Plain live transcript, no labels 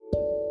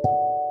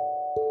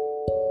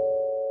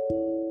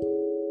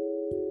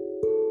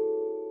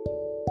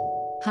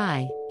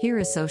Hi, here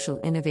is Social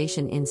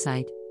Innovation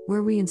Insight,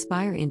 where we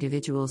inspire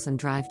individuals and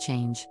drive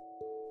change.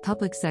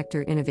 Public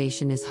sector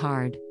innovation is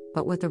hard,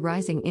 but with the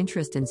rising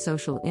interest in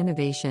social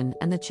innovation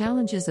and the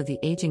challenges of the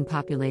aging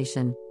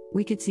population,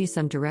 we could see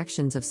some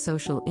directions of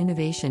social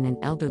innovation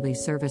in elderly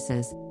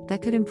services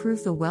that could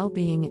improve the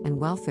well-being and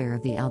welfare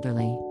of the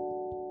elderly.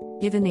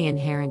 Given the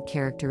inherent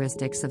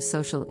characteristics of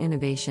social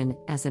innovation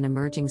as an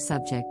emerging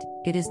subject,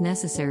 it is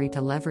necessary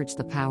to leverage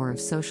the power of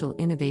social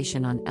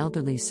innovation on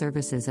elderly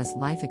services as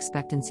life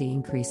expectancy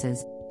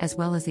increases, as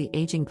well as the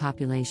aging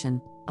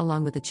population,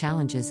 along with the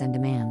challenges and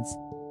demands.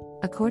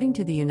 According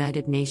to the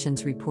United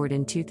Nations report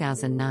in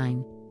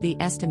 2009, the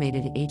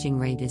estimated aging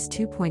rate is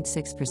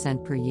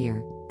 2.6% per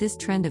year. This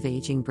trend of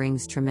aging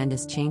brings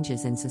tremendous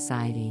changes in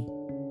society.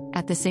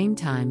 At the same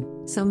time,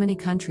 so many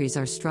countries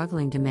are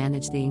struggling to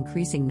manage the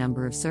increasing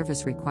number of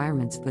service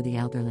requirements for the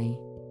elderly.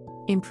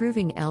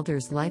 Improving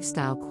elders'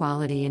 lifestyle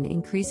quality and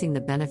increasing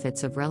the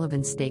benefits of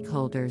relevant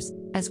stakeholders,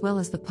 as well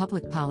as the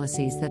public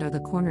policies that are the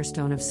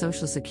cornerstone of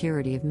social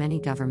security of many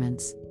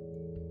governments.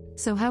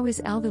 So, how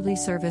is elderly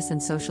service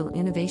and social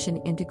innovation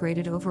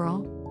integrated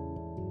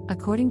overall?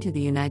 According to the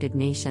United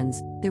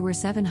Nations, there were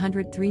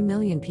 703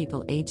 million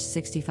people aged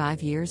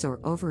 65 years or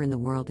over in the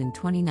world in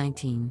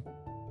 2019.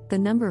 The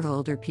number of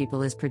older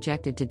people is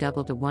projected to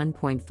double to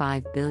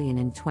 1.5 billion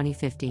in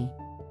 2050.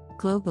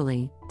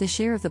 Globally, the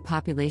share of the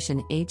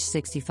population aged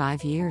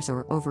 65 years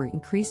or over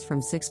increased from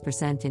 6%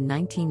 in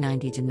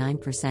 1990 to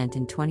 9%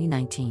 in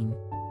 2019.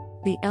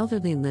 The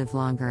elderly live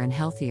longer and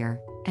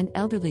healthier, and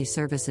elderly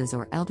services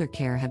or elder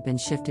care have been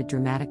shifted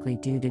dramatically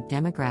due to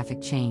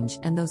demographic change,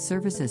 and those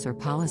services or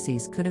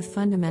policies could have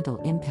fundamental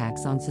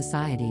impacts on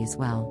society as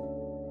well.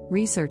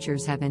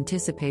 Researchers have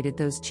anticipated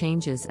those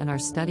changes and are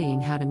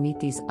studying how to meet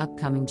these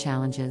upcoming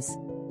challenges.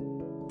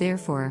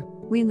 Therefore,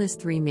 we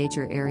list three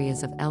major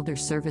areas of elder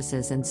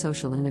services and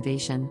social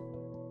innovation.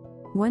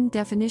 1.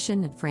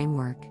 Definition and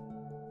framework.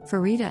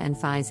 Farida and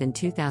Faiz in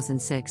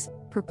 2006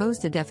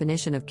 proposed a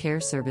definition of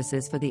care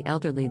services for the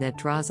elderly that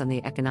draws on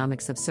the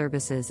economics of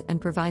services and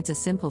provides a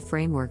simple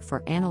framework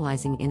for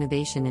analyzing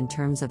innovation in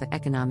terms of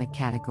economic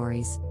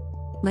categories.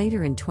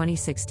 Later in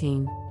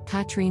 2016,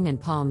 Katrine and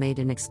Paul made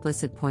an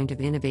explicit point of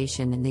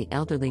innovation in the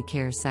elderly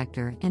care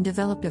sector and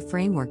developed a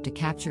framework to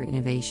capture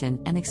innovation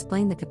and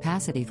explain the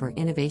capacity for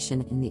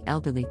innovation in the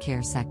elderly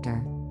care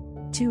sector.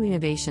 2.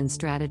 Innovation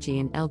strategy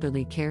in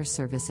elderly care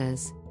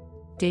services.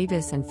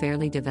 Davis and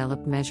Fairley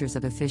developed measures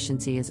of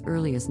efficiency as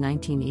early as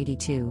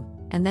 1982,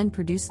 and then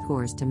produced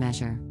scores to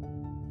measure.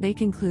 They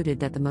concluded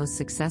that the most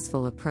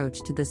successful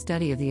approach to the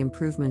study of the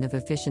improvement of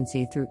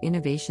efficiency through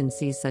innovation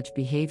sees such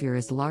behavior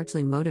as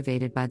largely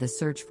motivated by the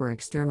search for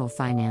external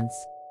finance.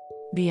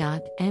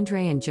 Biot,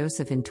 Andre and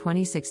Joseph in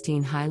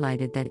 2016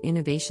 highlighted that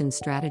innovation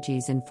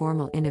strategies in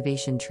formal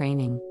innovation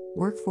training,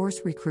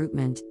 workforce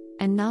recruitment,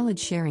 and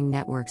knowledge-sharing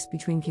networks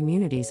between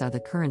communities are the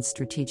current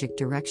strategic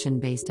direction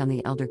based on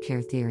the elder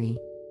care theory.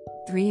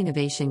 3.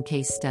 Innovation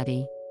case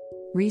study.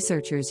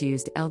 Researchers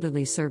used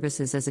elderly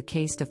services as a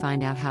case to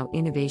find out how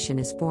innovation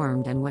is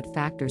formed and what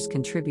factors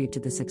contribute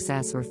to the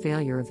success or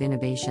failure of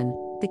innovation.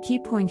 The key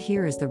point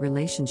here is the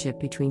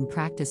relationship between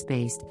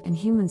practice-based and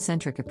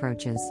human-centric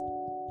approaches.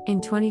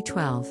 In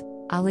 2012,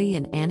 Ali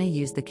and Anna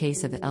used the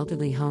case of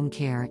elderly home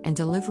care and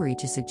delivery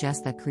to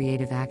suggest that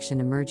creative action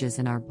emerges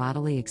in our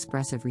bodily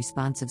expressive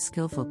responsive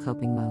skillful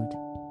coping mode.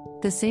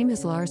 The same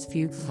as Lars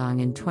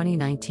Fuglsang in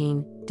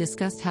 2019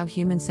 discussed how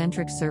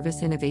human-centric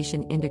service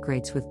innovation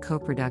integrates with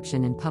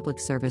co-production in public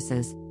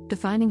services,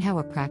 defining how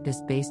a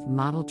practice-based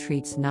model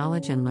treats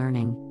knowledge and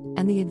learning,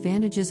 and the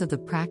advantages of the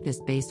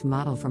practice-based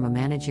model from a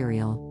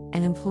managerial,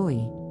 an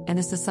employee, and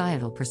a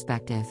societal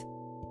perspective.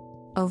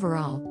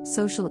 Overall,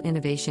 social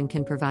innovation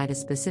can provide a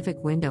specific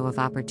window of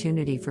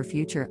opportunity for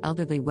future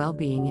elderly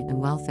well-being and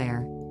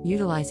welfare,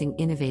 utilizing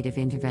innovative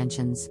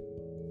interventions.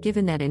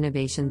 Given that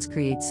innovations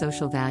create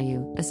social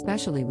value,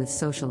 especially with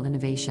social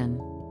innovation.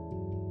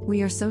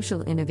 We are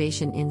Social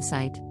Innovation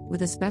Insight,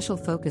 with a special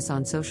focus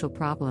on social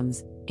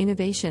problems,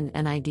 innovation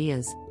and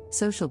ideas,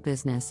 social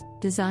business,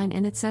 design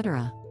and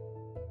etc.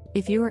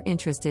 If you are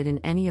interested in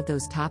any of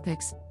those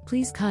topics,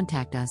 please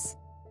contact us.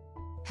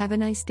 Have a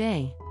nice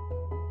day.